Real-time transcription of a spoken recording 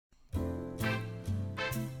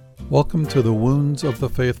Welcome to the Wounds of the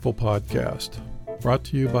Faithful podcast, brought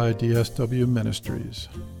to you by DSW Ministries.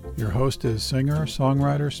 Your host is singer,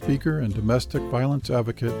 songwriter, speaker, and domestic violence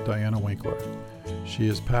advocate Diana Winkler. She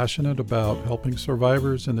is passionate about helping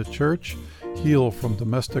survivors in the church heal from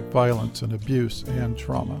domestic violence and abuse and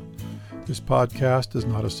trauma. This podcast is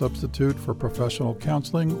not a substitute for professional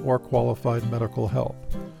counseling or qualified medical help.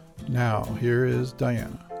 Now, here is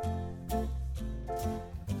Diana.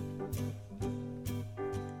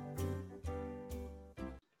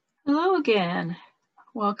 Hello again.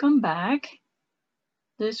 Welcome back.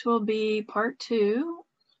 This will be part 2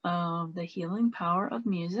 of the healing power of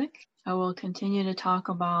music. I will continue to talk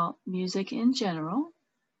about music in general,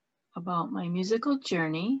 about my musical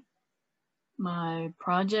journey, my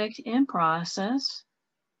project and process,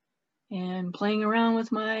 and playing around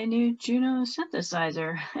with my new Juno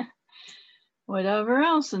synthesizer. Whatever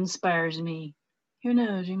else inspires me. Who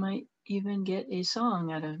knows, you might even get a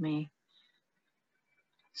song out of me.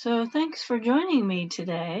 So thanks for joining me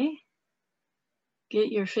today.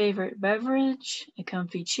 Get your favorite beverage, a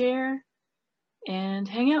comfy chair, and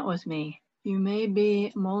hang out with me. You may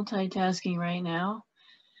be multitasking right now.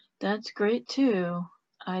 That's great too.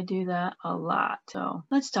 I do that a lot. So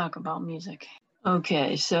let's talk about music.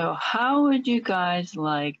 Okay, so how would you guys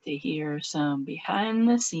like to hear some behind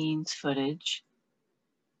the scenes footage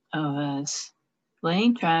of us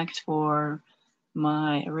playing tracks for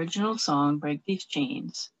my original song, Break These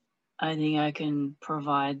Chains? I think I can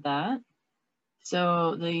provide that.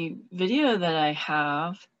 So the video that I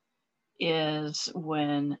have is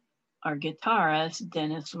when our guitarist,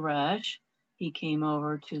 Dennis Rush, he came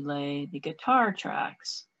over to lay the guitar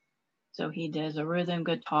tracks. So he does a rhythm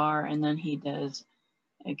guitar and then he does,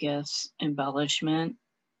 I guess, embellishment.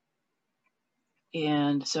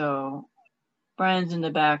 And so Brian's in the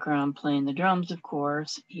background playing the drums, of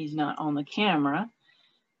course. He's not on the camera,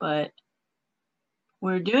 but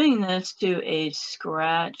we're doing this to a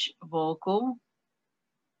scratch vocal,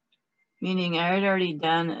 meaning I had already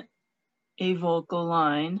done a vocal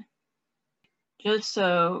line, just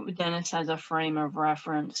so Dennis has a frame of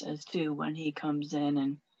reference as to when he comes in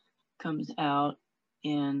and comes out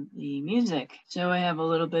in the music. So I have a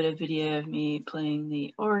little bit of video of me playing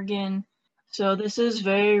the organ. So this is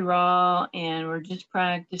very raw and we're just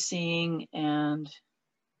practicing, and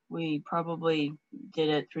we probably did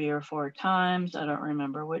it 3 or 4 times. I don't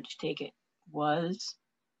remember which take it was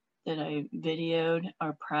that I videoed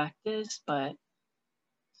our practice, but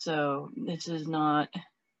so this is not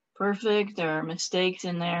perfect. There are mistakes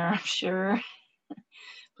in there, I'm sure.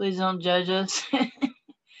 Please don't judge us.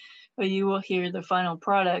 But you will hear the final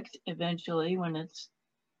product eventually when it's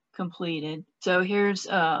completed. So here's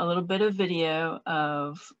a little bit of video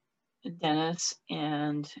of Dennis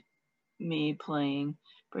and me playing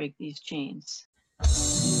Break These Chains.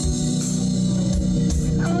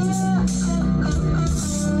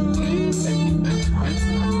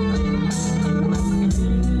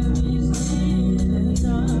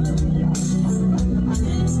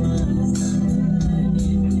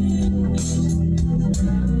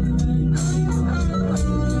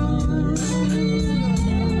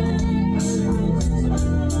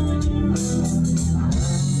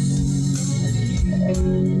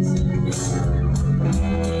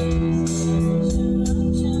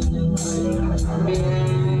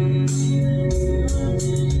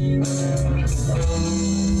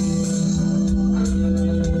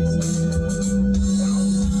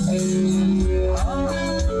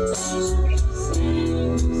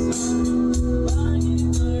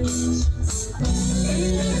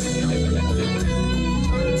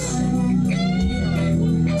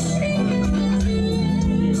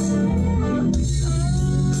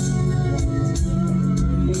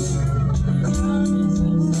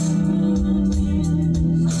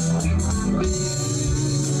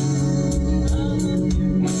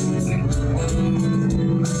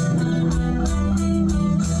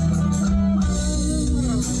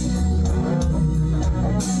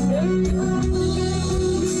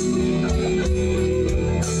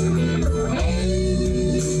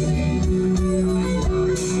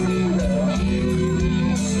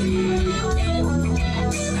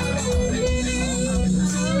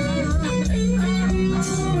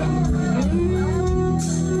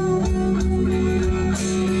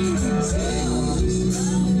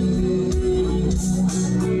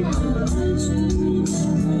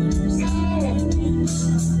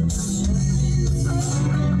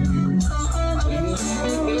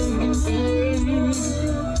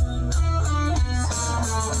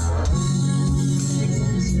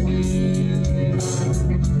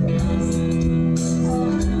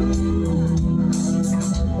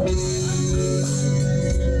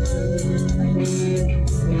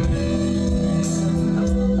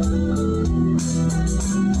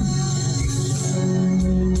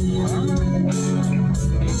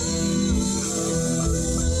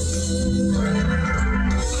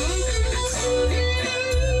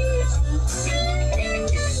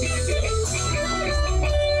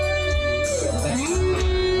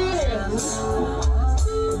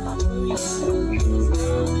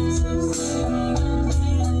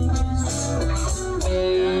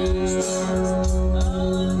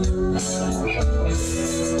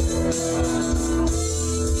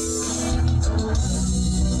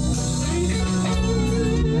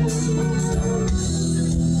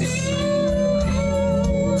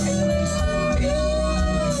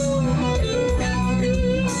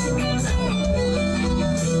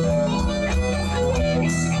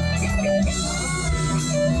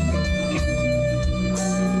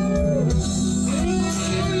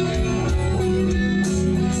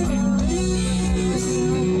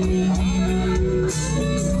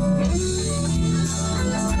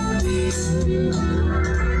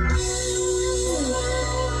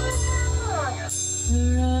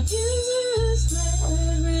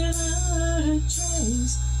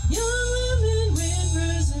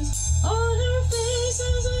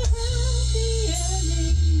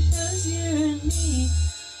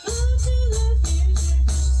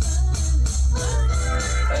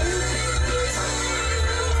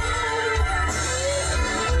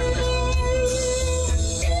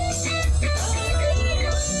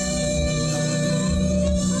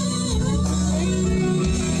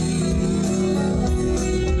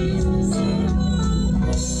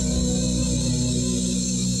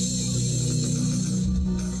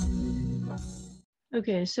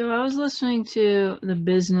 Okay, so I was listening to the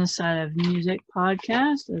Business Side of Music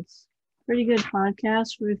podcast. It's a pretty good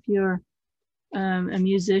podcast if you're a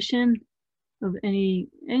musician of any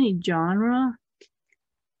genre.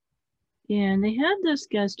 And they had this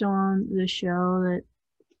guest on the show that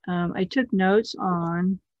I took notes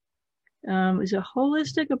on. It's a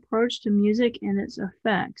holistic approach to music and its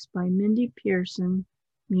effects by Mindy Pearson,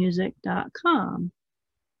 music.com.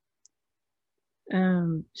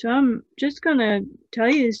 So I'm just going to tell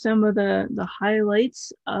you some of the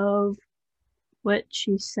highlights of what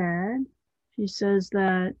she said. She says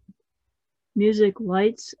that music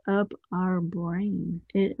lights up our brain.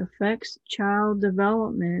 It affects child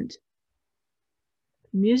development.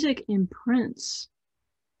 Music imprints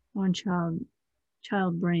on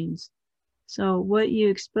child brains. So what you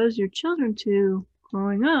expose your children to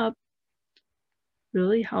growing up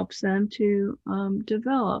really helps them to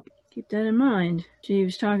develop. Keep that in mind. She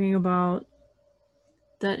was talking about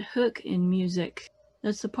that hook in music.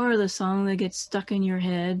 That's the part of the song that gets stuck in your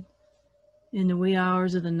head in the wee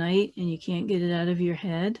hours of the night and you can't get it out of your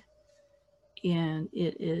head. And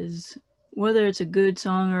it is, whether it's a good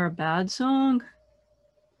song or a bad song,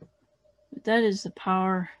 but that is the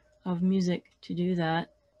power of music to do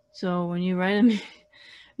that. So when you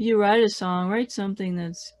write a song, write something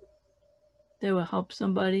that will help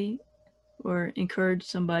somebody or encourage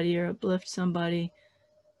somebody or uplift somebody,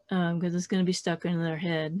 because it's going to be stuck in their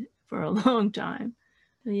head for a long time.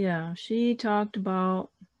 But yeah, she talked about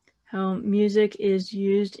how music is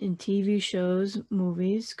used in TV shows,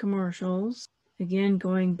 movies, commercials. Again,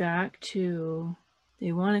 going back to,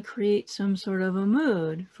 they want to create some sort of a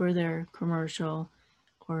mood for their commercial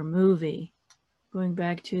or movie. Going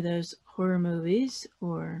back to those horror movies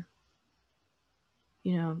or,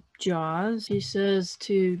 Jaws. She says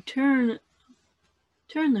to turn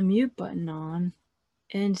the mute button on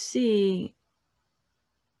and see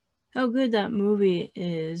how good that movie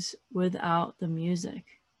is without the music.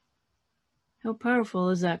 How powerful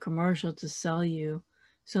is that commercial to sell you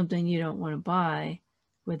something you don't want to buy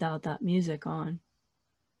without that music on?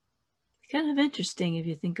 It's kind of interesting if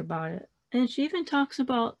you think about it. And she even talks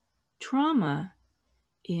about trauma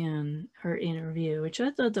in her interview, which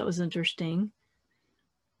I thought that was interesting,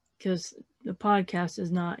 because the podcast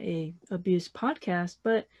is not a abuse podcast,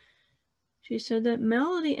 but she said that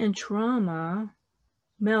melody and trauma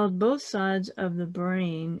meld both sides of the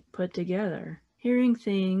brain put together. Hearing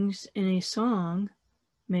things in a song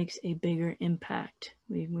makes a bigger impact.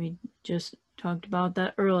 We just talked about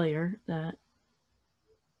that earlier, that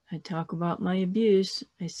I talk about my abuse,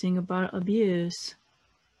 I sing about abuse,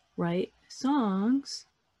 write songs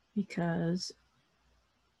because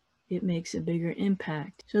it makes a bigger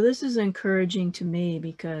impact. So this is encouraging to me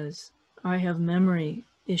because I have memory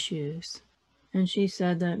issues. And she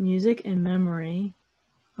said that music and memory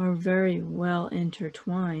are very well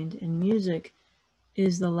intertwined, and music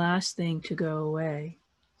is the last thing to go away.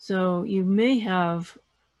 So you may have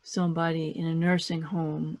somebody in a nursing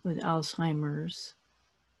home with Alzheimer's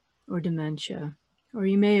or dementia, or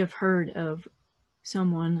you may have heard of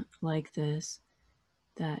someone like this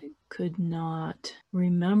that could not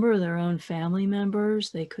remember their own family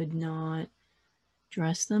members. They could not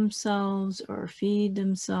dress themselves or feed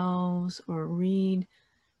themselves or read,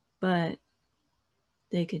 but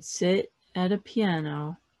they could sit at a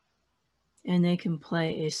piano and they can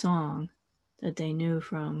play a song that they knew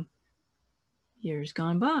from years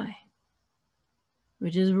gone by,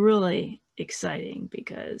 which is really exciting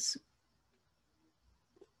because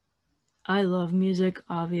I love music,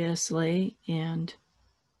 obviously, and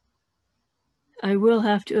I will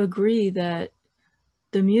have to agree that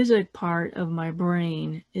the music part of my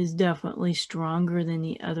brain is definitely stronger than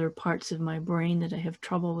the other parts of my brain that I have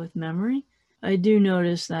trouble with memory. I do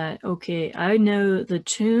notice that, okay, I know the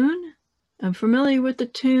tune, I'm familiar with the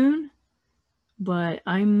tune, but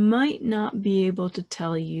I might not be able to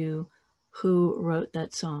tell you who wrote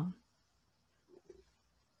that song.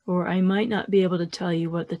 Or I might not be able to tell you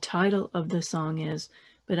what the title of the song is,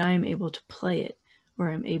 but I am able to play it, or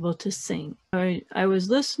I'm able to sing. I was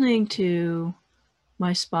listening to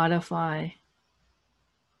my Spotify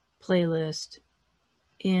playlist,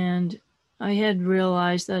 and I had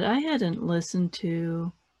realized that I hadn't listened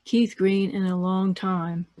to Keith Green in a long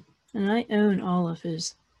time, and I own all of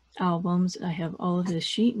his albums. I have all of his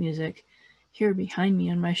sheet music here behind me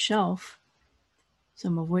on my shelf,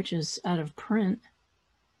 some of which is out of print,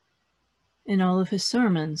 and all of his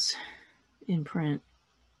sermons in print.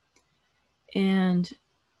 And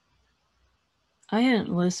I hadn't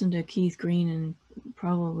listened to Keith Green in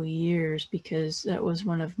probably years, because that was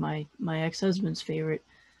one of my ex-husband's favorite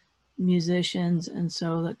musicians, and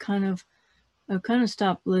so I kind of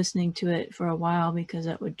stopped listening to it for a while because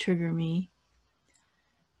that would trigger me.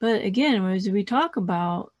 But again, as we talk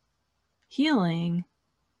about healing,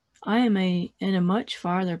 I am in a much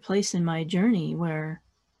farther place in my journey where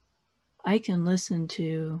I can listen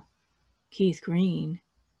to Keith Green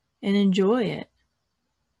and enjoy it.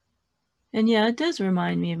 And yeah, it does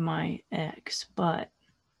remind me of my ex, but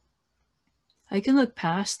I can look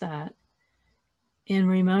past that and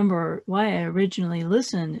remember why I originally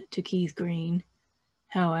listened to Keith Green,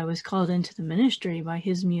 how I was called into the ministry by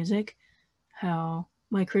his music, how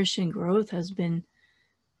my Christian growth has been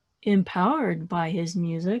empowered by his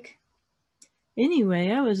music.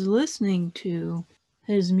 Anyway, I was listening to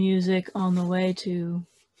his music on the way to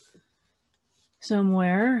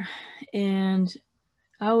somewhere, and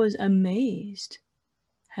I was amazed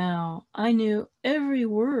how I knew every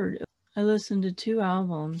word. I listened to 2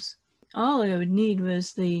 albums. All I would need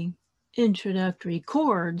was the introductory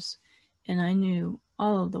chords, and I knew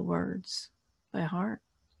all of the words by heart.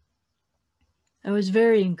 It was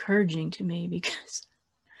very encouraging to me, because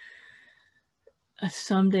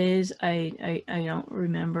some days I don't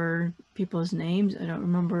remember people's names. I don't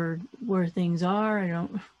remember where things are. I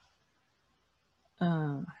don't.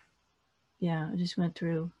 I just went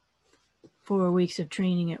through 4 weeks of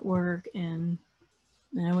training at work, and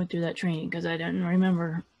then I went through that training because I didn't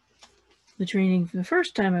remember the training from the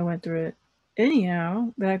first time I went through it.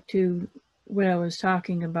 Anyhow, back to what I was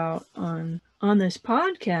talking about on this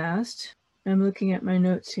podcast. I'm looking at my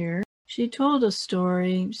notes here. She told a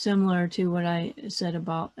story similar to what I said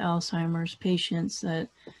about Alzheimer's patients, that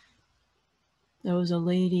there was a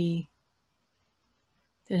lady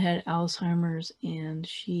that had Alzheimer's, and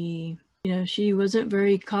she wasn't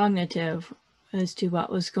very cognitive as to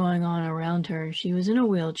what was going on around her. She was in a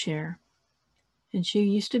wheelchair, and she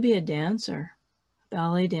used to be a dancer,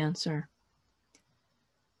 ballet dancer.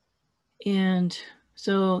 And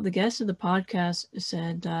so the guest of the podcast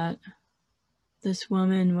said that this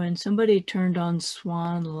woman, when somebody turned on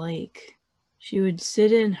Swan Lake, she would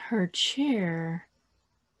sit in her chair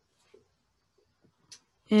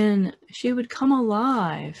and she would come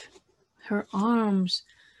alive. Her arms,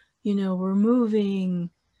 were moving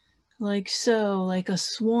like so, like a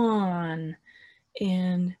swan,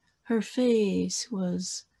 and her face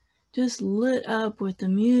was just lit up with the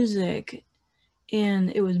music,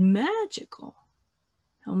 and it was magical.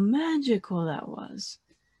 How magical that was.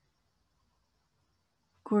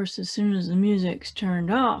 Of course, as soon as the music's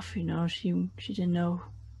turned off, she didn't know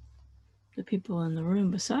the people in the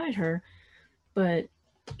room beside her. But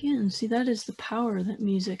again, see, that is the power that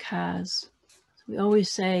music has. We always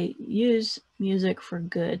say, use music for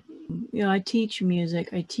good. I teach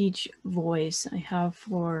music, I teach voice. I have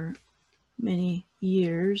for many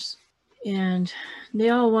years. And they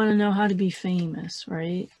all want to know how to be famous,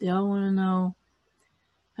 right? They all want to know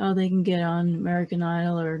how they can get on American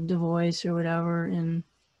Idol or The Voice or whatever. And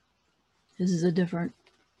this is a different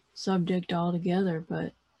subject altogether,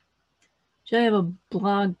 but I have a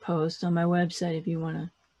blog post on my website if you want to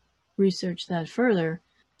research that further.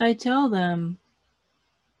 I tell them,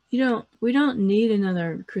 we don't need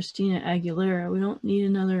another Christina Aguilera. We don't need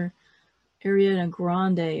another Ariana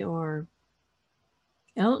Grande or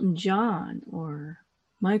Elton John or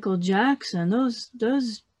Michael Jackson.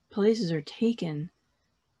 Those places are taken.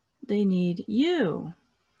 They need you.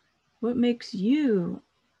 What makes you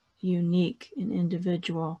unique and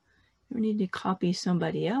individual? You don't need to copy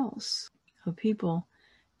somebody else. So people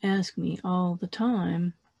ask me all the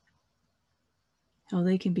time how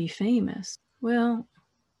they can be famous. Well,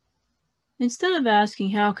 instead of asking,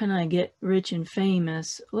 how can I get rich and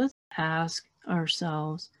famous, let's ask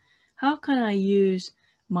ourselves, how can I use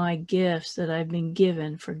my gifts that I've been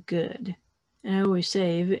given for good? And I always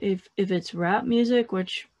say, if it's rap music,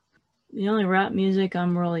 which the only rap music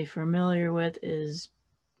I'm really familiar with is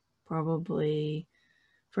probably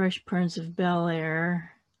Fresh Prince of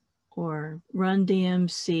Bel-Air or Run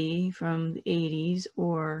DMC from the 80s,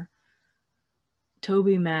 or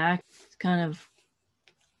Toby Mac, kind of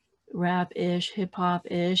rap-ish,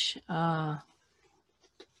 hip-hop-ish.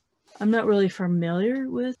 I'm not really familiar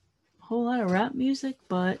with a whole lot of rap music,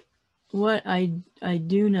 but what I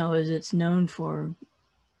do know is it's known for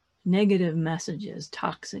negative messages,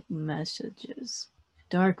 toxic messages,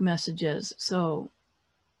 dark messages. So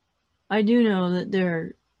I do know that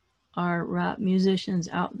there are rap musicians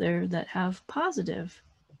out there that have positive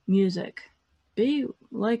music. Be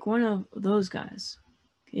like one of those guys.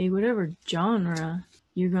 Okay, whatever genre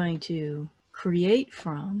you're going to create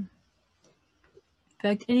from. In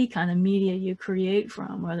fact, any kind of media you create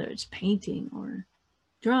from, whether it's painting or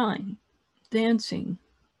drawing, dancing,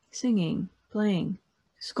 singing, playing,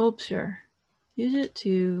 sculpture, use it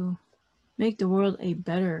to make the world a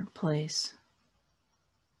better place.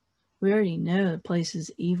 We already know the place is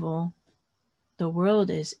evil. The world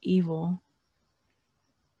is evil.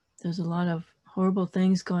 There's a lot of horrible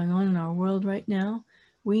things going on in our world right now.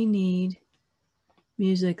 We need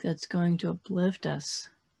music that's going to uplift us.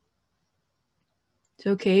 It's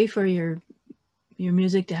okay for your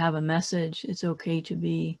music to have a message. It's okay to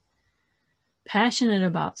be passionate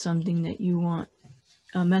about something that you want,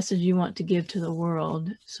 a message you want to give to the world,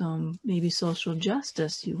 some maybe social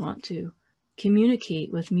justice you want to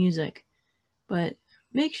communicate with music, but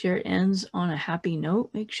make sure it ends on a happy note.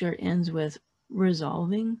 Make sure it ends with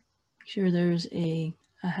resolving. Make sure there's a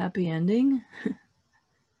happy ending,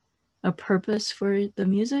 a purpose for the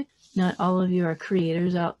music. Not all of you are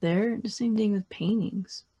creators out there. The same thing with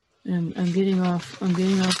paintings. I'm getting off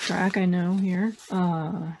track, I know, here.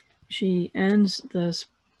 She ends this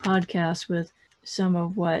podcast with some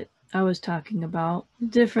of what I was talking about,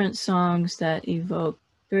 different songs that evoke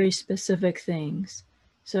very specific things.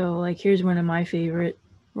 So like here's one of my favorite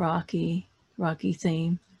Rocky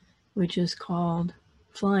theme, which is called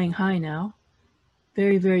Flying High Now.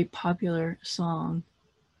 Very, very popular song.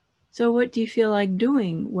 So what do you feel like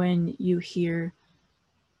doing when you hear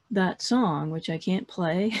that song, which I can't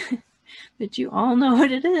play, but you all know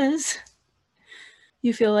what it is?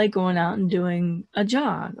 You feel like going out and doing a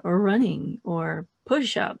jog or running or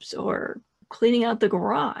push-ups or cleaning out the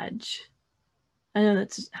garage. I know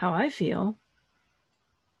that's how I feel.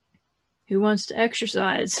 Who wants to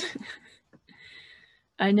exercise?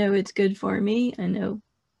 I know it's good for me. I know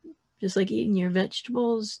just like eating your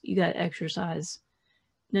vegetables, you got to exercise.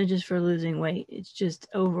 Not just for losing weight, it's just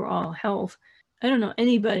overall health. I don't know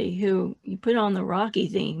anybody who you put on the Rocky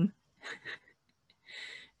theme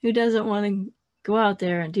who doesn't want to go out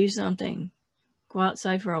there and do something. Go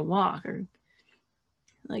outside for a walk, or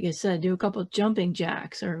like I said, do a couple jumping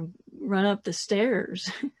jacks or run up the stairs.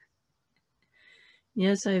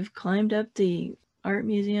 Yes, I've climbed up the art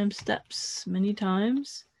museum steps many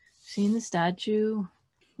times, seen the statue,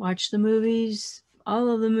 watched the movies, all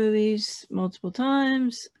of the movies multiple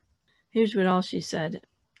times. Here's what else she said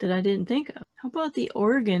that I didn't think of. How about the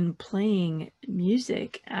organ playing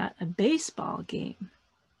music at a baseball game?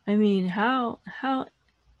 I mean, how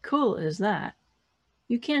cool is that?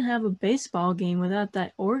 You can't have a baseball game without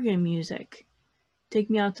that organ music. Take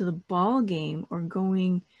me out to the ball game, or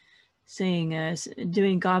going, saying,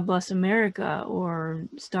 doing God Bless America or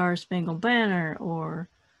Star Spangled Banner, or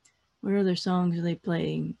what other songs are they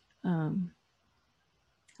playing?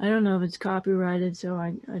 I don't know if it's copyrighted, so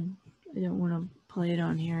I don't want to play it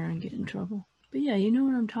on here and get in trouble. But yeah, you know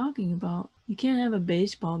what I'm talking about. You can't have a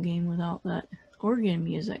baseball game without that organ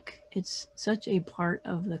music. It's such a part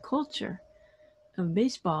of the culture of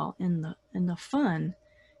baseball and the fun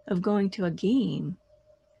of going to a game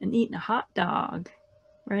and eating a hot dog,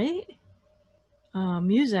 right?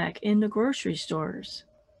 Music in the grocery stores.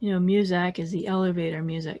 You know, music is the elevator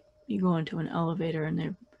music. You go into an elevator and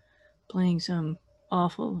they're playing some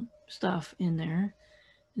awful stuff in there,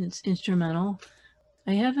 and it's instrumental.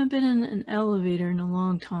 I haven't been in an elevator in a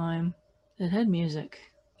long time that had music.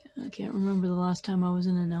 I can't remember the last time I was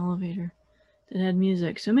in an elevator that had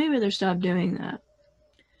music, so maybe they stopped doing that.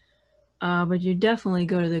 But you definitely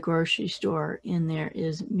go to the grocery store and there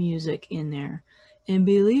is music in there. And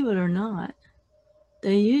believe it or not,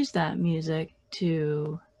 they use that music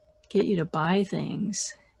to get you to buy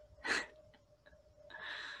things.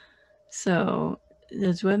 So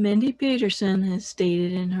that's what Mindy Peterson has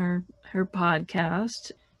stated in her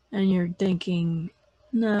podcast. And you're thinking,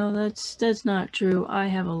 no, that's not true. I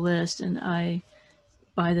have a list and I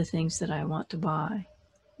buy the things that I want to buy.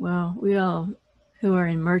 Well, we all who are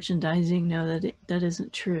in merchandising know that that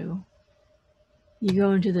isn't true. You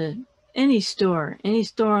go into any store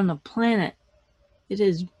on the planet, it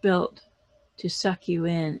is built to suck you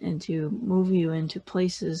in and to move you into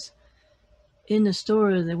places in the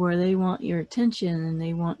store where they want your attention and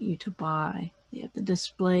they want you to buy. They have the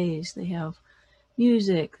displays, they have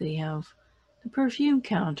music, they have the perfume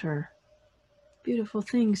counter. beautiful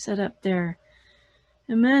things set up there.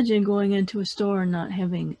 Imagine going into a store and not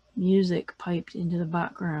having music piped into the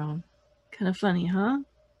background. Kind of funny, huh?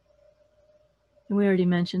 And we already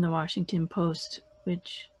mentioned the Washington Post,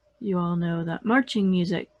 which you all know that marching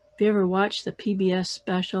music. If you ever watched the PBS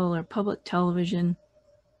special or public television,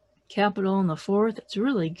 Capitol on the 4th, it's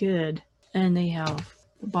really good. And they have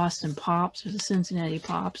the Boston Pops or the Cincinnati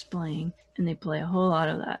Pops playing, and they play a whole lot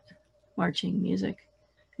of that marching music.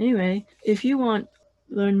 Anyway, if you want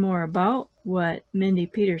to learn more about what Mindy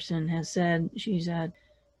Peterson has said, she's at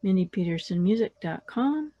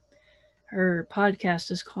mindypetersonmusic.com. Her podcast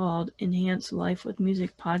is called Enhance Life with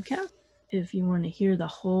Music Podcast. If you want to hear the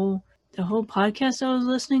whole podcast I was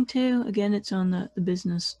listening to, again, it's on the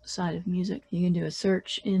business side of music. You can do a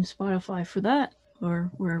search in Spotify for that or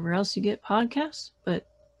wherever else you get podcasts. But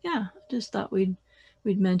yeah, I just thought we'd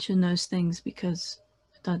mention those things because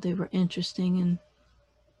I thought they were interesting and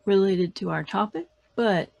related to our topic.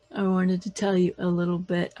 But I wanted to tell you a little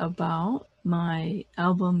bit about my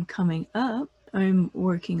album coming up. I'm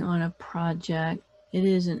working on a project. It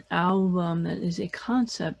is an album that is a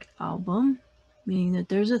concept album, meaning that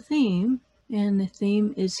there's a theme, and the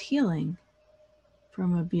theme is healing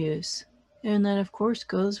from abuse. And that, of course,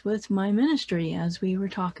 goes with my ministry, as we were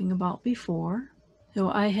talking about before. So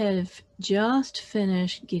I have just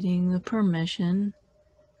finished getting the permission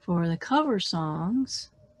for the cover songs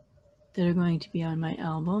that are going to be on my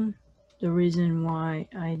album. The reason why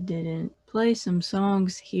I didn't play some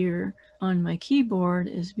songs here on my keyboard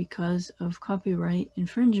is because of copyright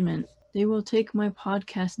infringement. They will take my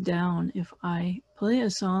podcast down if I play a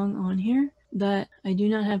song on here that I do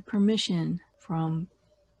not have permission from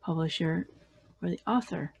publisher or the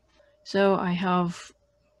author. So I have,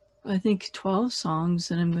 I think, 12 songs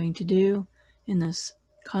that I'm going to do in this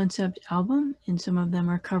concept album, and some of them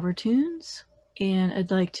are cover tunes. And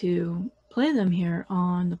I'd like to play them here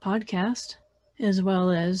on the podcast, as well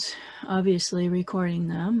as obviously recording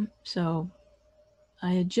them. So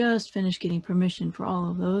I had just finished getting permission for all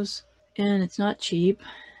of those, and it's not cheap.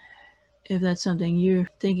 If that's something you're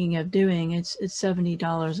thinking of doing, it's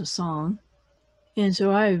 $70 a song. And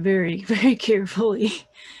so I very, very carefully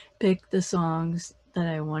picked the songs that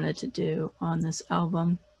I wanted to do on this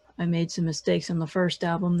album. I made some mistakes on the first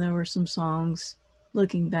album. There were some songs,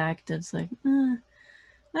 looking back, that's like, I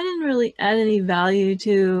didn't really add any value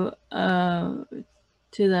to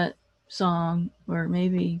that song, or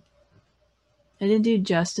maybe I didn't do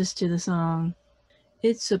justice to the song.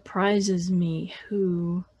 It surprises me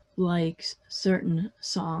who likes certain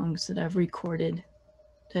songs that I've recorded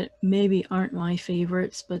that maybe aren't my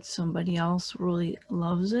favorites, but somebody else really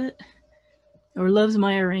loves it or loves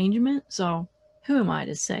my arrangement. So who am I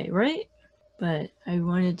to say, right? But I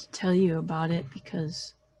wanted to tell you about it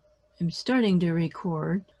because I'm starting to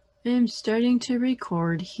record. I'm starting to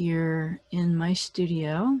record here in my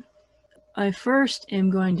studio. I first am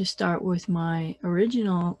going to start with my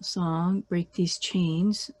original song, Break These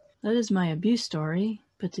Chains. That is my abuse story,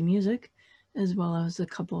 but the music, as well as a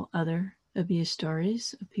couple other abuse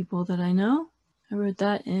stories of people that I know. I wrote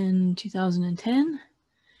that in 2010,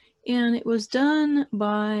 and it was done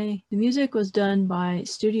by, the music was done by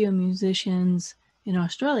studio musicians in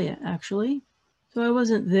Australia, actually. So I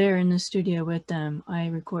wasn't there in the studio with them. I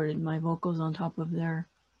recorded my vocals on top of their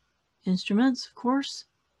instruments, of course.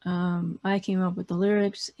 I came up with the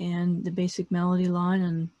lyrics and the basic melody line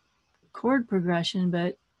and chord progression,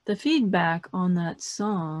 but the feedback on that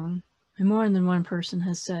song, and more than one person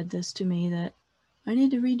has said this to me, that I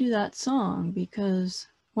need to redo that song because,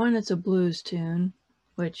 one, it's a blues tune,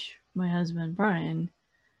 which my husband Brian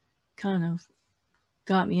kind of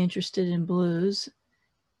got me interested in blues.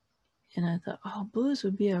 And I thought, oh, blues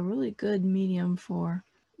would be a really good medium for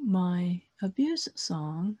my abuse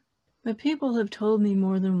song. But people have told me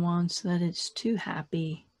more than once that it's too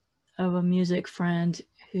happy. Of a music friend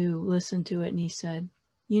who listened to it, and he said,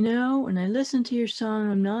 you know, when I listen to your song,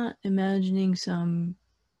 I'm not imagining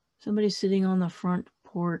somebody sitting on the front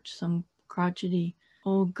porch, some crotchety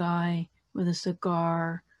old guy with a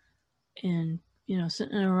cigar and, you know,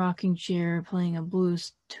 sitting in a rocking chair playing a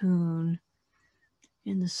blues tune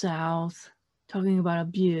in the South, talking about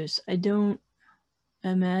abuse. I don't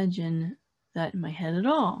imagine that in my head at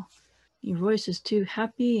all. Your voice is too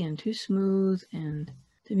happy and too smooth, and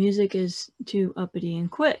the music is too uppity and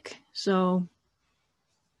quick. So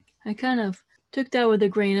I kind of took that with a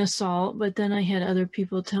grain of salt, but then I had other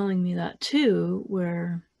people telling me that too,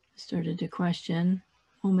 where I started to question,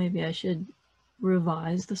 well, maybe I should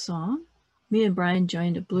revise the song. Me and Brian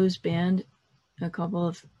joined a blues band, a couple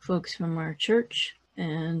of folks from our church,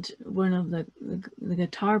 and one of the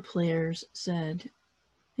guitar players said,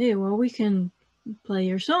 hey, well, we can play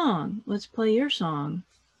your song. Let's play your song.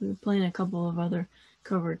 We were playing a couple of other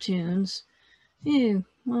cover tunes. Hey,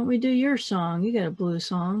 why don't we do your song? You got a blues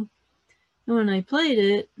song. And when I played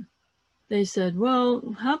it, they said,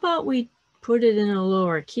 well, how about we put it in a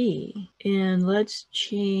lower key and let's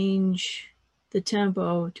change the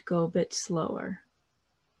tempo to go a bit slower.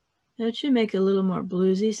 That should make it a little more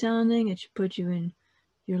bluesy sounding. It should put you in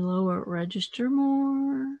your lower register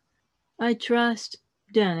more. I trust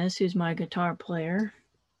Dennis, who's my guitar player.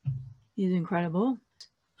 He's incredible.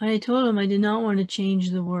 I told him I did not want to change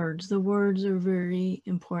the words. The words are very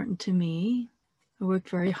important to me. I worked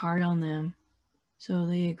very hard on them. So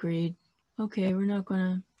they agreed, okay, we're not going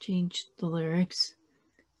to change the lyrics.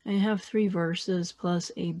 I have 3 verses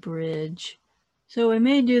plus a bridge. So I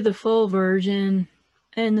may do the full version,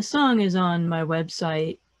 and the song is on my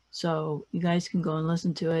website, so you guys can go and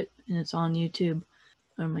listen to it, and it's on YouTube,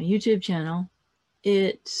 on my YouTube channel.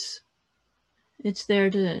 It's there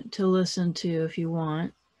to listen to if you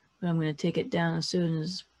want, but I'm going to take it down as soon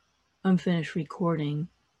as I'm finished recording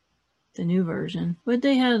the new version. But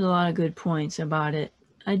they had a lot of good points about it.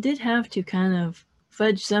 I did have to kind of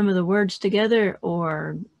fudge some of the words together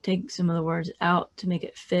or take some of the words out to make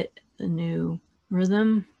it fit the new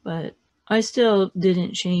rhythm, but I still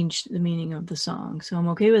didn't change the meaning of the song, so I'm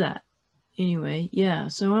okay with that. Anyway, yeah,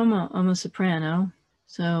 so I'm a soprano,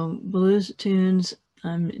 so blues tunes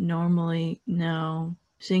I'm normally now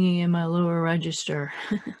singing in my lower register.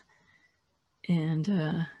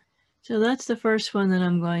 And so that's the first one that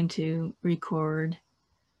I'm going to record.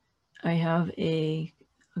 I have a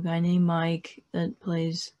guy named Mike that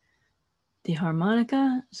plays the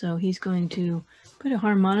harmonica, so he's going to put a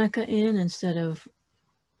harmonica in instead of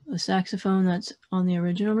a saxophone that's on the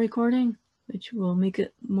original recording, which will make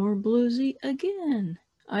it more bluesy again.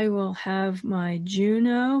 I will have my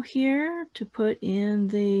Juno here to put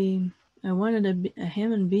in I wanted a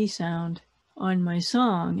Hammond B sound on my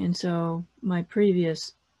song, and so my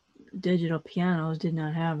previous digital pianos did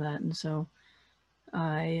not have that, and so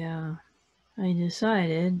I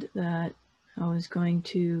decided that I was going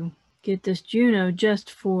to get this Juno just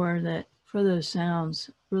for those sounds,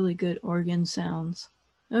 really good organ sounds.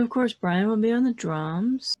 And of course, Brian will be on the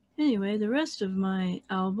drums. Anyway, the rest of my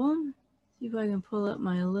album, see if I can pull up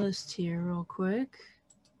my list here real quick,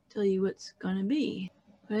 tell you what's gonna be.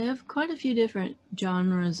 But I have quite a few different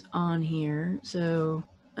genres on here. So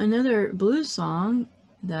another blues song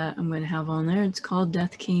that I'm going to have on there, it's called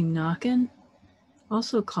Death Came Knockin',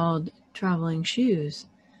 also called Traveling Shoes.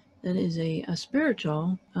 That is a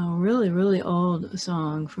spiritual, a really, really old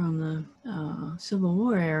song from the Civil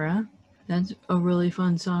War era. That's a really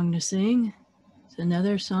fun song to sing. It's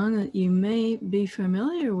another song that you may be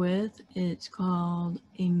familiar with. It's called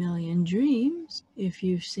A Million Dreams. If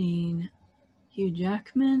you've seen Hugh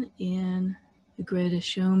Jackman in The Greatest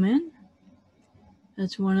Showman,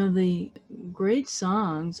 that's one of the great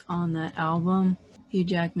songs on that album. Hugh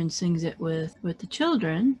Jackman sings it with the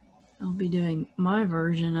children. I'll be doing my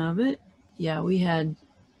version of it. Yeah, we had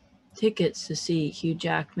tickets to see Hugh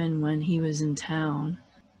Jackman when he was in town.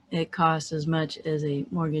 It cost as much as a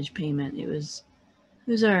mortgage payment. It was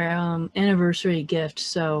our anniversary gift,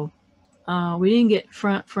 so we didn't get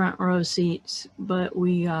front row seats, but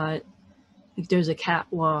we got, like, there's a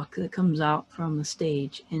catwalk that comes out from the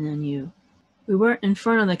stage, and then we weren't in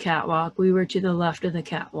front of the catwalk, we were to the left of the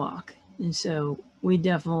catwalk, and so we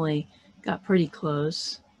definitely got pretty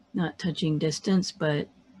close, not touching distance, but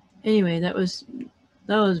anyway, that was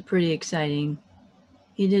pretty exciting.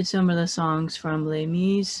 He did some of the songs from Les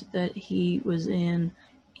Mis that he was in,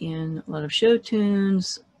 and a lot of show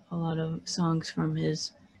tunes, a lot of songs from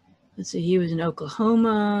his, he was in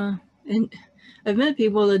Oklahoma, and I've met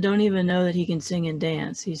people that don't even know that he can sing and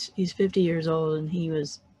dance. He's 50 years old, and he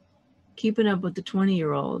was keeping up with the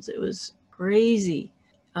 20-year-olds. It was crazy.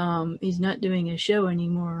 He's not doing a show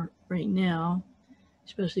anymore right now,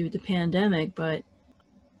 especially with the pandemic, but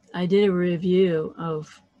I did a review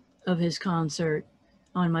of his concert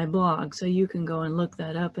on my blog, so you can go and look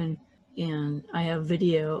that up, and I have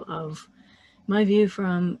video of my view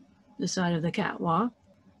from the side of the catwalk.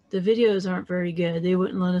 The videos aren't very good. They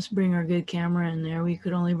wouldn't let us bring our good camera in there. We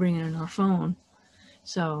could only bring it in our phone.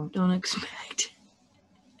 So don't expect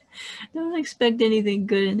anything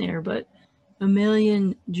good in there, but A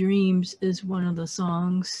Million Dreams is one of the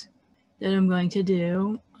songs that I'm going to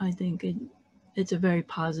do. I think it's a very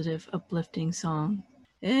positive, uplifting song.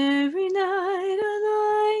 Every night I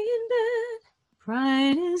lie in bed,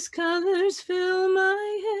 brightest colors fill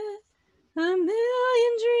my head. A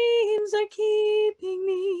million dreams are keeping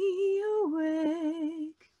me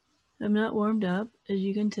awake. I'm not warmed up, as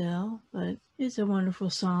you can tell, but it's a wonderful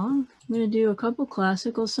song. I'm going to do a couple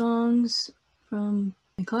classical songs from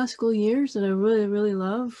my classical years that I really, really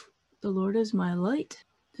love. The Lord is My Light.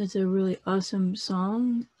 That's a really awesome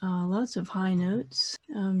song. Lots of high notes,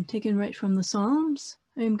 taken right from the Psalms.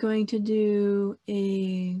 I'm going to do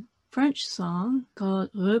a French song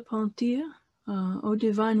called Repentir. O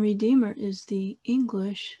Divine Redeemer is the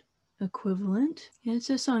English equivalent. And it's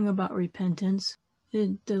a song about repentance.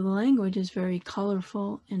 The language is very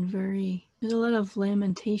colorful and there's a lot of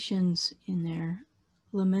lamentations in there,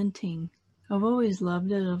 lamenting. I've always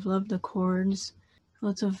loved it. I've loved the chords,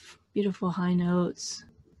 lots of beautiful high notes.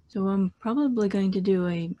 So I'm probably going to do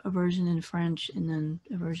a version in French and then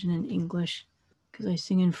a version in English because I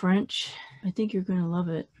sing in French. I think you're going to love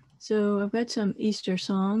it. So I've got some Easter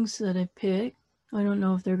songs that I picked. I don't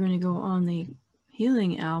know if they're going to go on the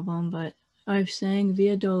Healing album, but I've sang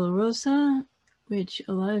Via Dolorosa, which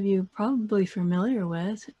a lot of you are probably familiar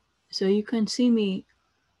with. So you can see me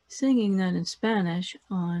singing that in Spanish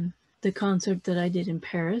on the concert that I did in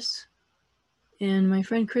Paris. And my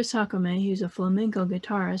friend Chris Hakame, who's a flamenco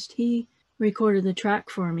guitarist, he recorded the track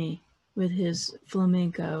for me with his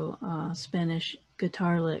flamenco Spanish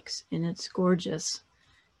guitar licks, and it's gorgeous.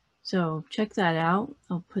 So check that out.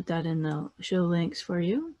 I'll put that in the show links for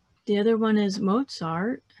you. The other one is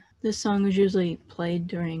Mozart. This song is usually played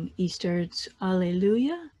during Easter. It's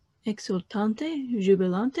Alleluia, Exultante,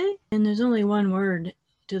 Jubilante. And there's only one word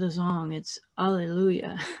to the song. It's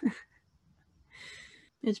Alleluia.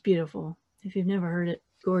 It's beautiful. If you've never heard it,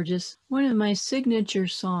 gorgeous. One of my signature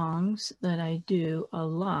songs that I do a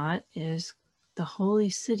lot is The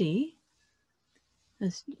Holy City.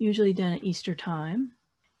 That's usually done at Easter time.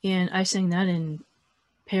 And I sang that in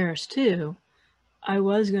Paris too. I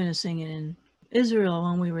was going to sing it in Israel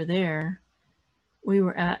when we were there. We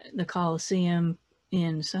were at the Colosseum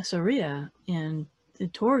in Caesarea, and the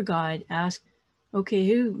tour guide asked, okay,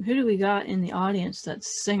 who do we got in the audience that's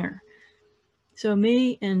a singer? So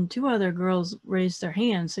me and two other girls raised their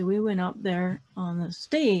hands. So we went up there on the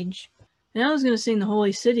stage, and I was going to sing The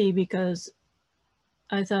Holy City because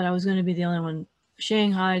I thought I was going to be the only one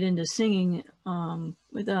shanghaied into singing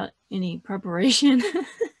without any preparation.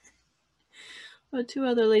 But two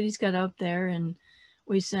other ladies got up there and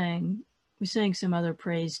we sang some other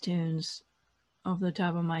praise tunes. Off the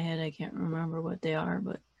top of my head, I can't remember what they are,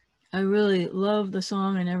 but I really love the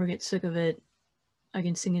song. I never get sick of it. I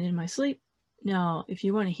can sing it in my sleep. Now, if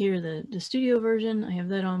you want to hear the studio version, I have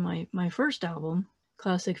that on my first album,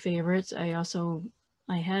 Classic Favorites. I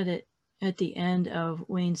had it at the end of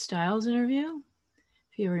Wayne Stiles' interview.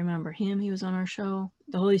 If you remember him, he was on our show.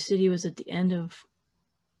 The Holy City was at the end of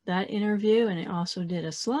that interview, and I also did a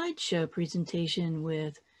slideshow presentation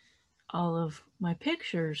with all of my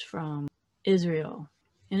pictures from Israel.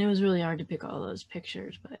 And it was really hard to pick all those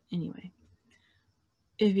pictures, but anyway.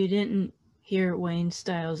 If you didn't hear Wayne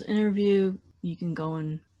Stiles' interview, you can go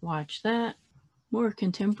and watch that. More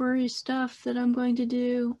contemporary stuff that I'm going to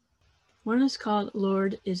do. One is called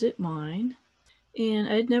Lord, Is It Mine? And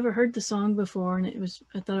I'd never heard the song before, and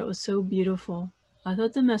I thought it was so beautiful. I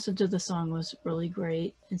thought the message of the song was really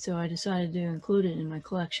great, and so I decided to include it in my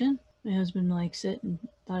collection. My husband likes it and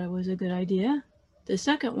thought it was a good idea. The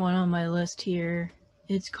second one on my list here,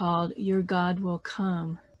 it's called Your God Will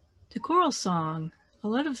Come. The choral song. A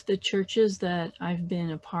lot of the churches that I've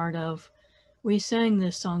been a part of, we sang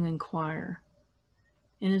this song in choir,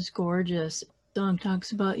 and it's gorgeous. The song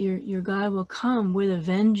talks about your God will come with a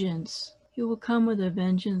vengeance. He will come with a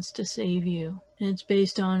vengeance to save you. And it's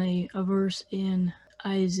based on a verse in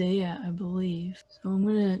Isaiah, I believe. So I'm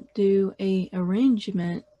going to do a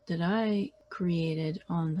arrangement that I created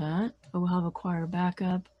on that. I will have a choir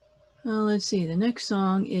backup. Let's see. The next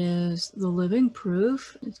song is The Living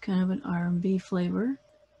Proof. It's kind of an R&B flavor.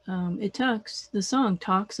 The song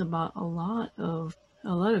talks about a lot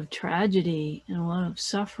of tragedy and a lot of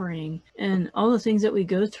suffering and all the things that we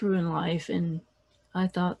go through in life. And I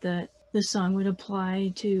thought that this song would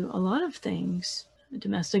apply to a lot of things,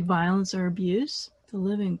 domestic violence or abuse. The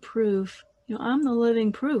living proof. I'm the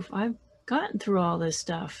living proof. I've gotten through all this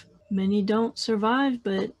stuff. Many don't survive,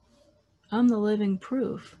 but I'm the living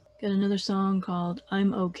proof. Got another song called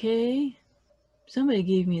I'm Okay. Somebody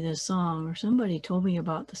gave me this song, or somebody told me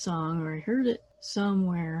about the song, or I heard it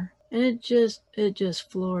somewhere. And it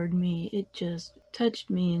just floored me. It just touched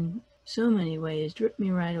me in so many ways, ripped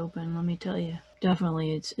me right open, let me tell you.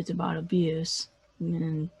 Definitely it's about abuse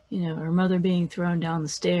and, her mother being thrown down the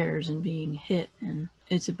stairs and being hit. And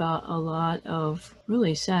it's about a lot of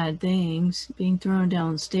really sad things, being thrown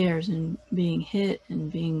downstairs and being hit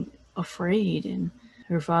and being afraid and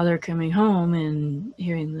her father coming home and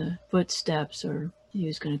hearing the footsteps, or he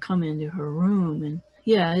was going to come into her room. And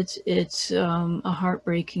yeah, it's a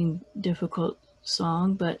heartbreaking, difficult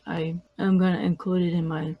song, but I'm going to include it in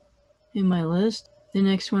my list. The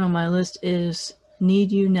next one on my list is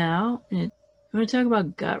Need You Now. And I'm going to talk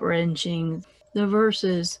about gut-wrenching. The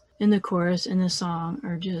verses in the chorus in the song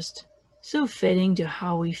are just so fitting to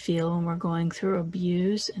how we feel when we're going through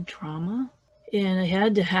abuse and trauma. And I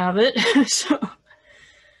had to have it. So,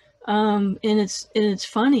 and it's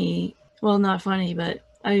funny. Well, not funny, but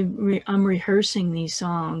I'm rehearsing these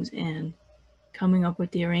songs and coming up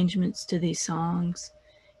with the arrangements to these songs.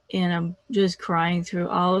 And I'm just crying through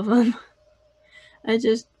all of them. I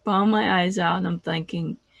just bawl my eyes out and I'm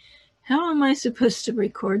thinking, how am I supposed to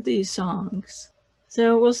record these songs?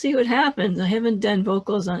 So we'll see what happens. I haven't done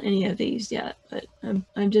vocals on any of these yet, but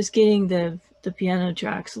I'm just getting the piano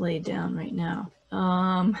tracks laid down right now.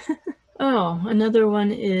 Oh, another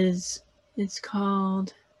one is, it's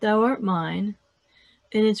called Thou Art Mine,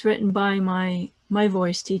 and it's written by my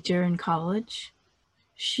voice teacher in college.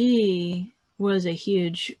 She was a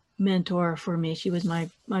huge mentor for me. She was my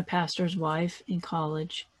pastor's wife in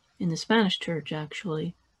college, in the Spanish church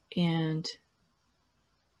actually, and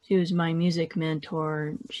she was my music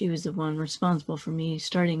mentor. She was the one responsible for me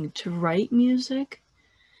starting to write music,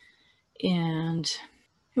 and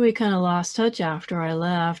we kind of lost touch after I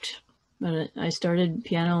left, but I started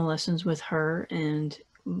piano lessons with her and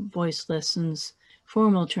voice lessons,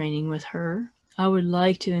 formal training with her. I would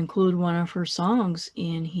like to include one of her songs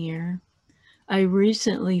in here. I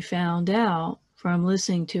recently found out from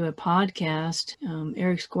listening to a podcast,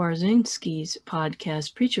 Eric Skwarczynski's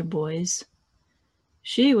podcast, Preacher Boys.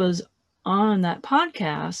 She was on that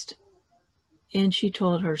podcast and she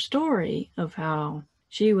told her story of how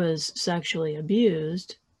she was sexually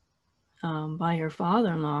abused by her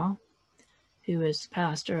father-in-law, who was the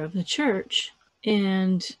pastor of the church.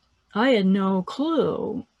 And I had no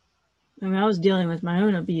clue. I mean, I was dealing with my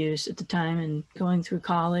own abuse at the time and going through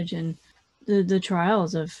college and the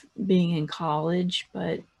trials of being in college,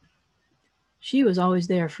 but she was always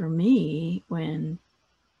there for me when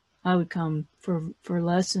I would come for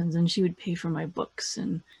lessons, and she would pay for my books,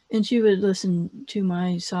 and she would listen to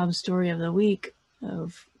my sob story of the week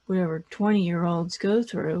of whatever 20-year-olds go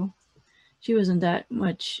through. She wasn't that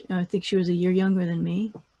much, I think she was a year younger than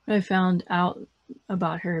me. I found out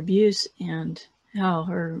about her abuse and how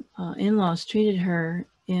her in-laws treated her,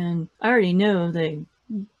 and I already know that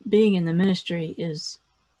being in the ministry is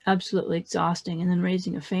absolutely exhausting, and then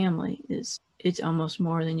raising a family it's almost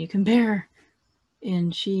more than you can bear.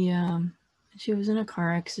 And she was in a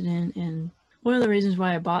car accident, and one of the reasons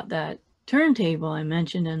why I bought that turntable I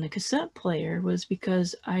mentioned and the cassette player was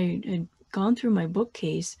because I had gone through my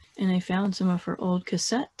bookcase and I found some of her old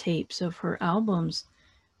cassette tapes of her albums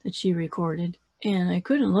that she recorded, and I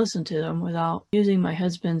couldn't listen to them without using my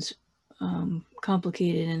husband's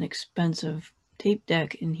complicated and expensive tape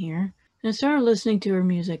deck in here. And I started listening to her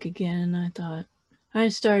music again, and I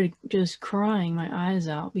started just crying my eyes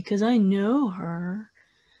out because I know her,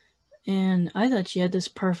 and I thought she had this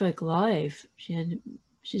perfect life.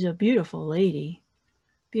 She's a beautiful lady,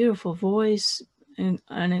 beautiful voice, and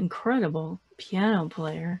an incredible piano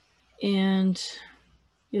player. And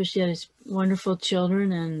she had these wonderful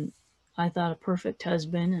children, and I thought a perfect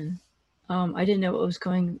husband, and I didn't know what was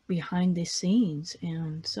going behind the scenes.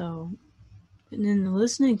 And then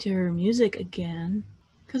listening to her music again,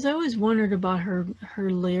 because I always wondered about her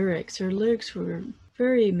lyrics. Her lyrics were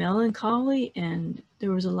very melancholy, and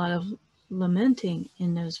there was a lot of lamenting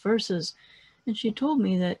in those verses. And she told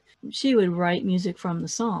me that she would write music from the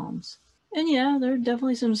Psalms. And yeah, there are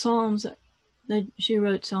definitely some Psalms that she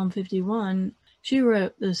wrote. Psalm 51. She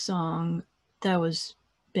wrote the song that was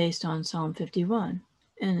based on Psalm 51.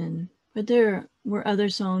 But there were other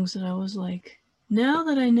songs that I was like, now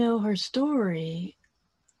that I know her story,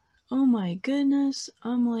 oh my goodness,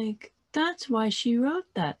 I'm like, that's why she wrote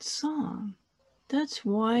that song. That's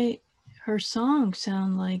why her songs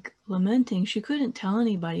sound like lamenting. She couldn't tell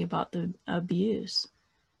anybody about the abuse.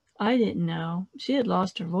 I didn't know. She had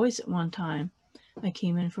lost her voice at one time. I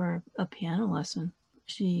came in for a piano lesson.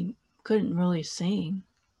 She couldn't really sing.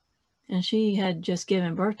 And she had just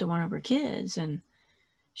given birth to one of her kids, and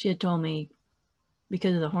she had told me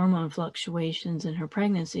because of the hormone fluctuations in her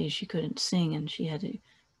pregnancy, she couldn't sing, and she had to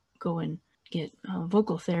go and get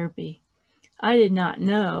vocal therapy. I did not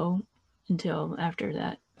know until after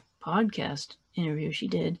that podcast interview she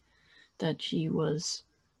did that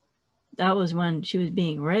that was when she was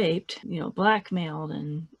being raped, blackmailed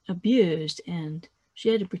and abused, and she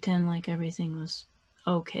had to pretend like everything was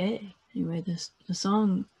okay. Anyway, the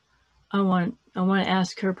song I want to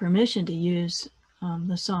ask her permission to use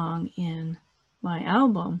the song in my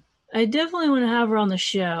album. I definitely want to have her on the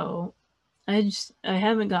show. I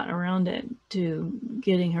haven't gotten around to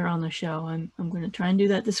getting her on the show. I'm going to try and do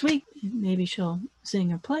that this week. Maybe she'll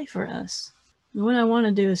sing or play for us. What I want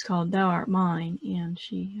to do is called "Thou Art Mine," and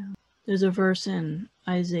there's a verse in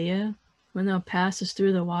Isaiah: "When thou passest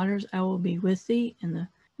through the waters, I will be with thee, and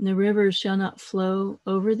the rivers shall not flow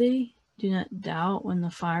over thee. Do not doubt when the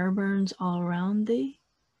fire burns all around thee.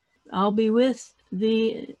 I'll be with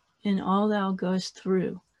thee in all thou goest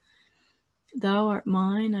through. Thou art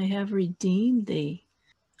mine, I have redeemed thee."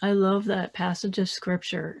 I love that passage of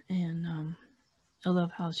scripture, and I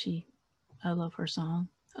love her song.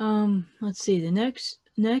 Let's see. The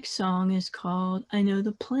next song is called "I Know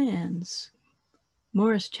the Plans."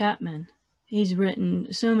 Morris Chapman. He's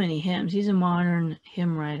written so many hymns. He's a modern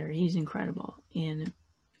hymn writer. He's incredible, and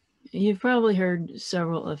you've probably heard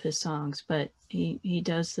several of his songs, but he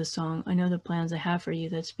does the song "I Know the Plans I Have for You"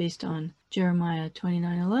 that's based on Jeremiah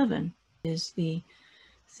 29:11. Is the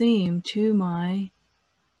theme to my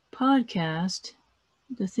podcast,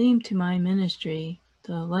 the theme to my ministry,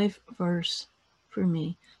 the life verse for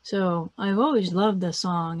me. So I've always loved the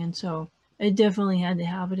song, and so I definitely had to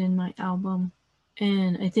have it in my album.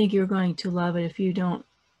 And I think you're going to love it if you don't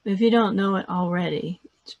know it already.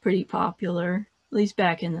 It's pretty popular. At least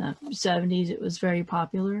back in the 70s, it was very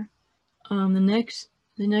popular. The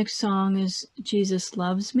next song is "Jesus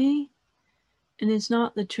Loves Me." And it's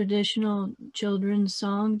not the traditional children's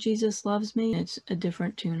song, "Jesus Loves Me." It's a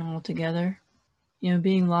different tune altogether.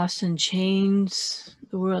 Being lost in chains,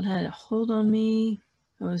 the world had a hold on me.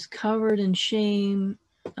 I was covered in shame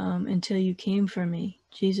until you came for me.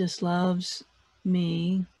 Jesus loves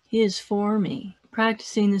me. He is for me.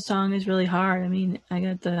 Practicing the song is really hard. I mean, I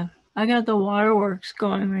got the waterworks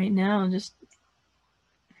going right now, just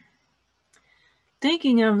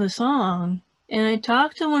thinking of the song. And I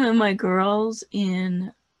talked to one of my girls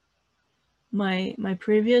in my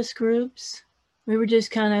previous groups. We were just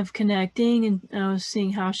kind of connecting, and I was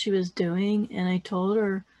seeing how she was doing, and I told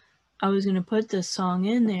her I was going to put this song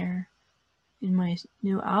in there in my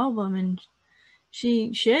new album, and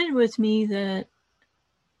she shared with me that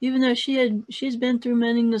even though she's been through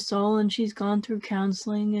mending the soul, and she's gone through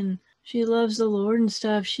counseling, and she loves the Lord and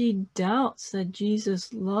stuff, she doubts that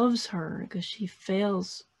Jesus loves her because she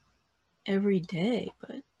fails every day.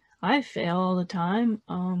 But I fail all the time.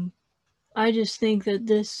 I just think that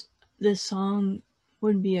this song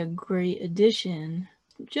would be a great addition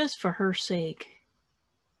just for her sake.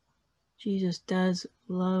 Jesus does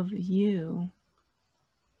love you,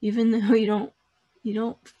 even though you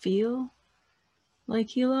don't feel like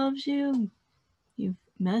he loves you. You've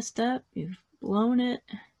messed up, you've blown it.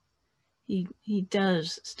 He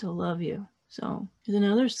does still love you. So there's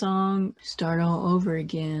another song, "Start All Over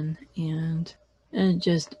Again," and it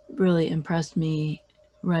just really impressed me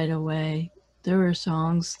right away. There were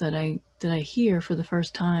songs that I hear for the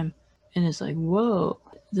first time, and it's like, whoa.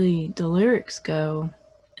 The lyrics go,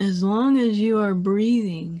 "As long as you are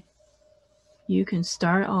breathing, you can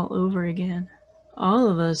start all over again." All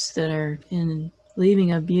of us that are in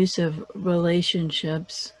leaving abusive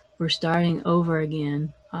relationships, we're starting over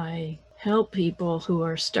again. I help people who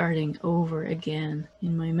are starting over again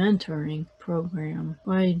in my mentoring program.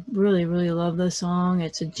 I really, really love the song.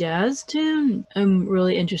 It's a jazz tune. I'm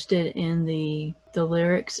really interested in the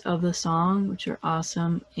lyrics of the song, which are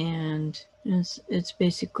awesome, and it's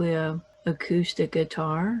basically a acoustic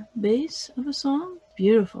guitar bass of a song.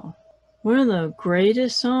 Beautiful. One of the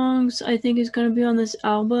greatest songs I think is going to be on this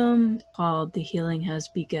album, called "The Healing Has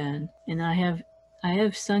Begun," and I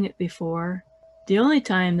have sung it before. The only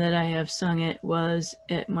time that I have sung it was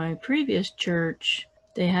at my previous church.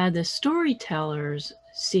 They had the Storytellers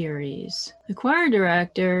series. The choir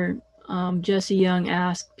director, Jesse Young,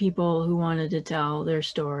 asked people who wanted to tell their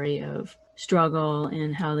story of struggle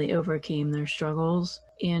and how they overcame their struggles.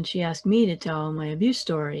 And she asked me to tell my abuse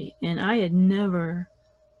story. And I had never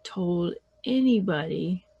told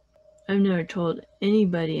anybody. I've never told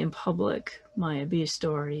anybody in public my abuse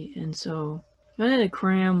story. And so I had to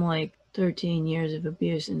cram like 13 years of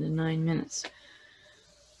abuse into 9 minutes,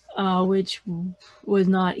 which was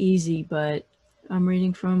not easy, but I'm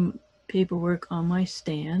reading from paperwork on my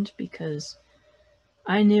stand because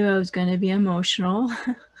I knew I was going to be emotional,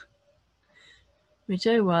 which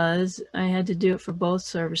I was. I had to do it for both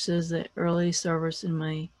services, the early service and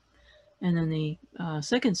then the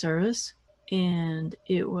second service, and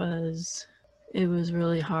it was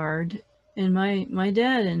really hard. And my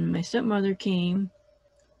dad and my stepmother came,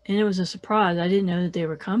 and it was a surprise. I didn't know that they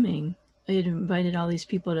were coming. I had invited all these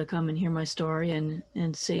people to come and hear my story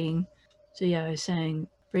and sing. So yeah, I sang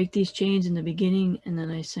Break These Chains in the beginning, and then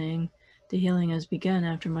I sang The Healing Has Begun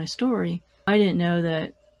after my story. I didn't know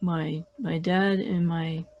that my dad and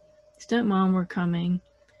my stepmom were coming.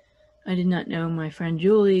 I did not know my friend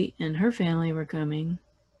Julie and her family were coming.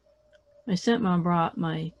 My stepmom brought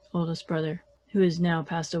my oldest brother, who has now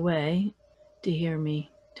passed away, to hear me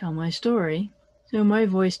tell my story. So my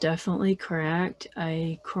voice definitely cracked.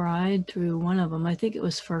 I cried through one of them. I think it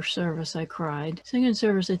was first service I cried. Second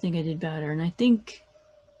service, I think I did better. And I think,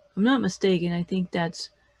 if I'm not mistaken, I think that's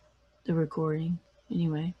the recording.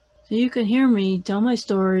 Anyway, so you can hear me tell my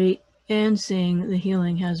story and sing The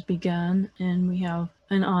Healing Has Begun. And we have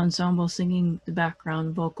an ensemble singing the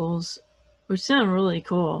background vocals, which sound really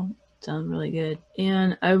cool. Sound really good.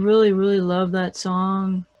 And I really, really love that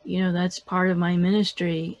song. You know, that's part of my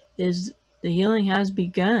ministry, is the healing has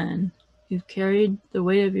begun. You've carried the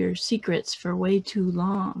weight of your secrets for way too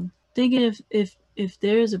long. Thinking if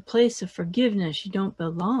there's a place of forgiveness, you don't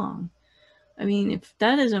belong. I mean, if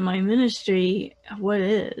that isn't my ministry, what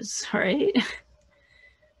is, right?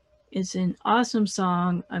 It's an awesome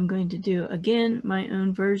song. I'm going to do, again, my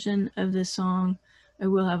own version of this song. I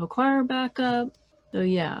will have a choir backup. So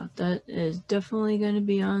yeah, that is definitely going to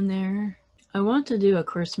be on there. I want to do a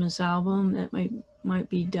Christmas album that might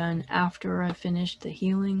be done after I finish the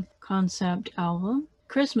Healing Concept album.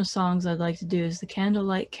 Christmas songs I'd like to do is the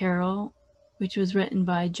Candlelight Carol, which was written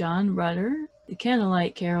by John Rutter. The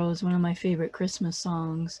Candlelight Carol is one of my favorite Christmas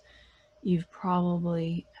songs. You've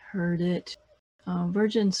probably heard it.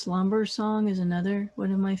 Virgin Slumber Song is another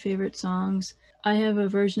one of my favorite songs. I have a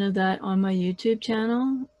version of that on my YouTube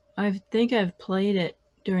channel. I think I've played it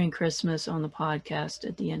during Christmas on the podcast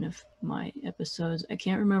at the end of my episodes. I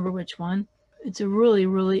can't remember which one. It's a really,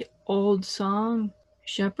 really old song.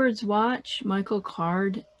 Shepherd's Watch, Michael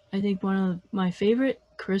Card. I think one of my favorite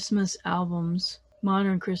Christmas albums,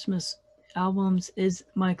 modern Christmas albums, is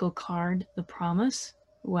Michael Card, The Promise.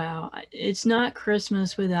 Wow, it's not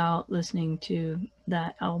Christmas without listening to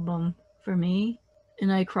that album for me.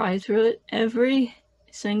 And I cry through it every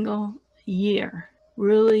single year.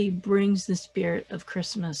 Really brings the spirit of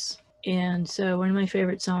Christmas. And so one of my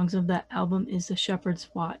favorite songs of that album is The Shepherd's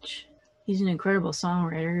Watch. He's an incredible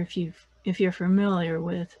songwriter. If you're familiar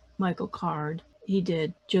with Michael Card, he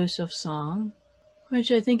did Joseph's Song,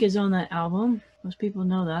 which I think is on that album. Most people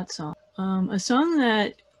know that song. A song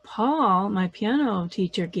that Paul, my piano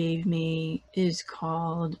teacher, gave me is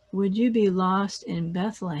called Would You Be Lost in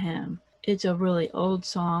Bethlehem? It's a really old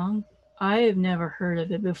song. I have never heard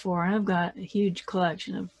of it before. I've got a huge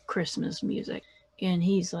collection of Christmas music. And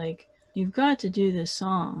he's like, you've got to do this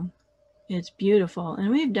song. It's beautiful.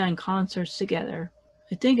 And we've done concerts together.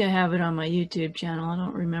 I think I have it on my YouTube channel. I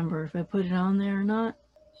don't remember if I put it on there or not.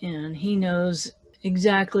 And he knows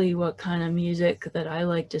exactly what kind of music that I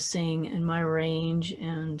like to sing and my range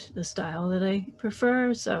and the style that I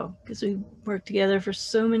prefer. So, because we've worked together for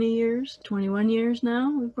so many years, 21 years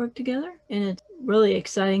now we've worked together. And it's really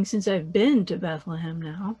exciting since I've been to Bethlehem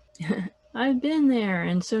now. I've been there.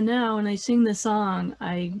 And so now when I sing the song,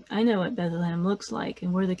 I know what Bethlehem looks like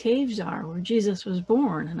and where the caves are, where Jesus was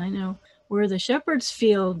born. And I know where the shepherd's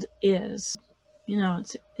field is. You know,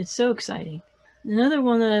 it's so exciting. Another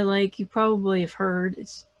one that I like, you probably have heard,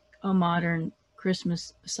 it's a modern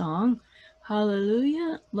Christmas song,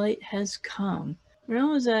 Hallelujah, Light Has Come. When I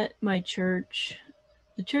was at my church,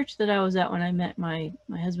 the church that I was at when I met my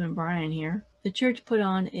husband Brian here, the church put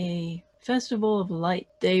on a festival of light.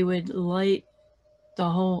 They would light the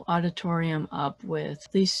whole auditorium up with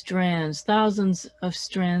these strands, thousands of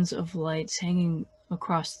strands of lights hanging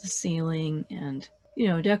across the ceiling and, you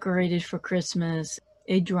know, decorated for Christmas.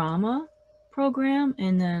 A drama program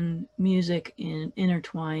and then music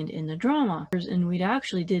intertwined in the drama. And we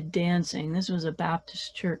actually did dancing. This was a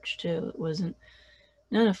Baptist church too. It wasn't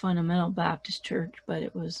not a fundamental Baptist church, but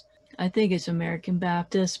it was, I think it's American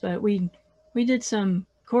Baptist, but we did some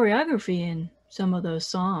choreography in some of those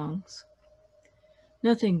songs.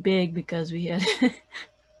 Nothing big because we had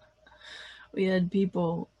we had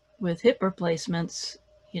people with hip replacements,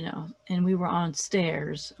 you know, and we were on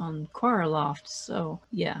stairs on choir lofts. So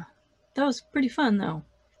yeah, that was pretty fun though.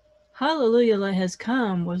 Hallelujah, Light Has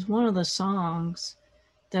Come was one of the songs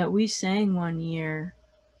that we sang one year.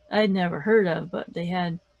 I'd never heard of, but they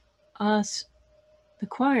had us, the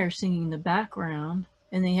choir, singing the background,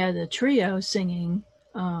 and they had the trio singing,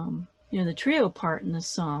 the trio part in the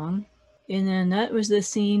song. And then that was the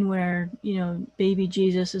scene where, baby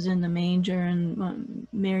Jesus is in the manger and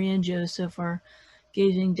Mary and Joseph are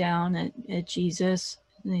gazing down at Jesus.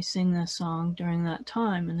 And they sing this song during that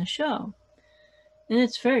time in the show. And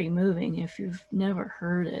it's very moving if you've never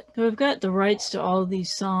heard it. So I've got the rights to all of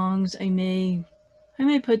these songs. I may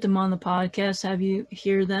put them on the podcast, have you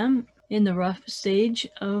hear them in the rough stage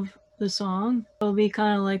of the song. It'll be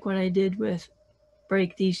kind of like what I did with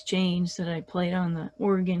Break These Chains that I played on the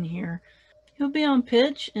organ here. He'll be on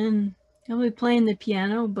pitch and he'll be playing the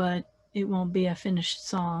piano, but it won't be a finished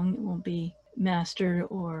song. It won't be mastered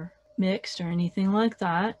or mixed or anything like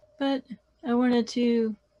that. But I wanted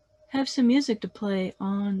to have some music to play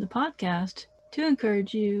on the podcast to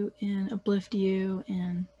encourage you and uplift you.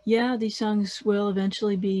 And yeah, these songs will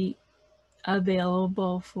eventually be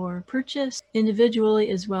available for purchase individually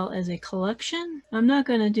as well as a collection. I'm not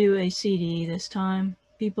going to do a CD this time.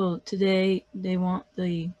 People today, they want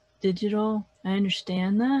the digital. I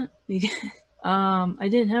understand that. I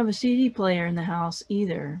didn't have a CD player in the house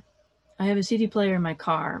either. I have a CD player in my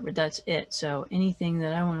car, but that's it. So anything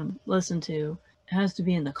that I want to listen to has to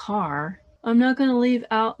be in the car. I'm not going to leave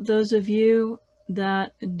out those of you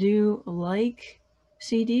that do like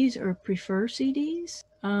CDs or prefer CDs,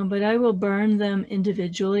 but I will burn them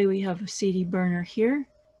individually. We have a CD burner here,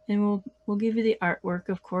 and we'll give you the artwork,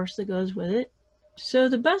 of course, that goes with it. So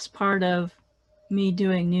the best part of me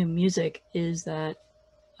doing new music is that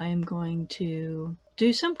I'm going to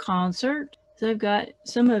do some concert. So I've got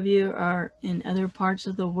some of you are in other parts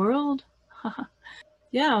of the world.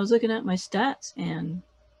 Yeah, I was looking at my stats and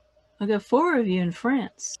I got 4 of you in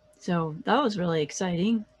France. So that was really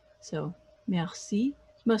exciting. So merci.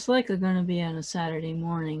 It's most likely going to be on a Saturday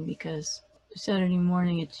morning because Saturday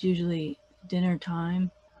morning it's usually dinner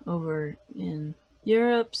time over in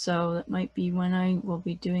Europe. So that might be when I will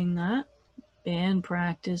be doing that. Band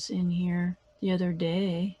practice in here the other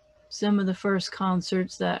day. Some of the first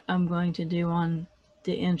concerts that I'm going to do on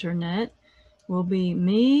the internet will be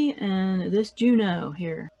me and this Juno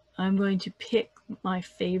here. I'm going to pick my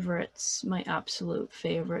favorites, my absolute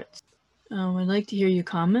favorites. I'd like to hear your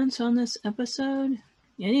comments on this episode,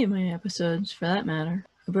 any of my episodes for that matter.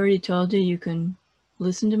 I've already told you can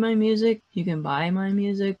listen to my music, you can buy my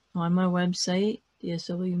music on my website,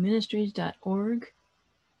 dswministries.org.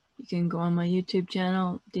 You can go on my YouTube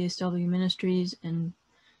channel, DSW Ministries, and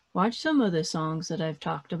watch some of the songs that I've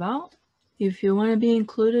talked about. If you want to be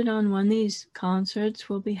included on when these concerts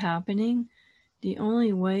will be happening, the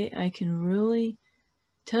only way I can really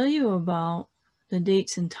tell you about the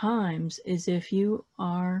dates and times is if you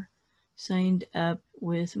are signed up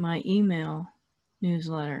with my email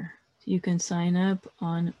newsletter. You can sign up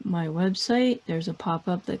on my website. There's a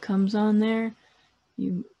pop-up that comes on there.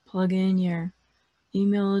 You plug in your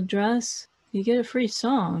email address. You get a free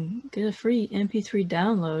song, get a free MP3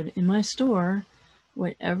 download in my store,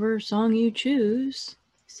 whatever song you choose.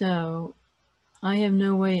 So I have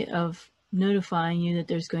no way of notifying you that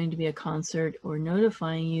there's going to be a concert or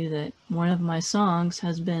notifying you that one of my songs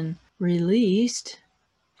has been released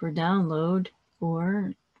for download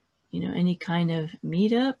or, any kind of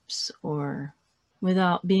meetups or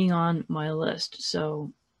without being on my list.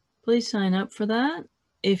 So please sign up for that.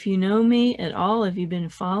 If you know me at all, if you've been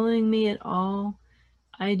following me at all,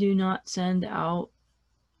 I do not send out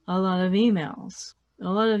a lot of emails. A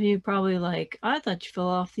lot of you probably like, I thought you fell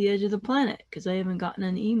off the edge of the planet because I haven't gotten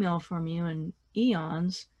an email from you in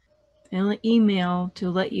eons. I only email to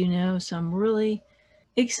let you know some really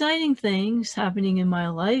exciting things happening in my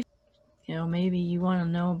life. Maybe you want to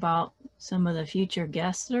know about some of the future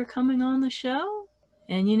guests that are coming on the show.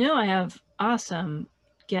 And I have awesome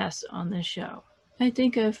guests on this show. I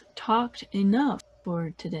think I've talked enough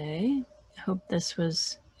for today. I hope this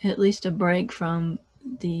was at least a break from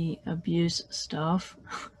the abuse stuff.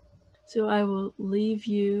 So I will leave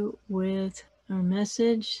you with a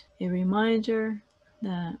message, a reminder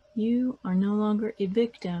that you are no longer a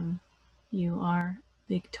victim. You are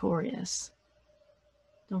victorious.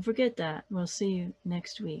 Don't forget that. We'll see you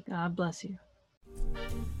next week. God bless you.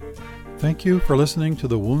 Thank you for listening to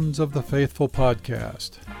the Wounds of the Faithful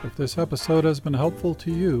podcast. If this episode has been helpful to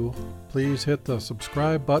you, please hit the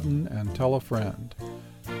subscribe button and tell a friend.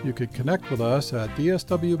 You can connect with us at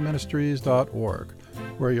dswministries.org,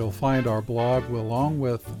 where you'll find our blog along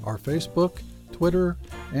with our Facebook, Twitter,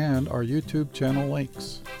 and our YouTube channel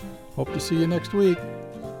links. Hope to see you next week.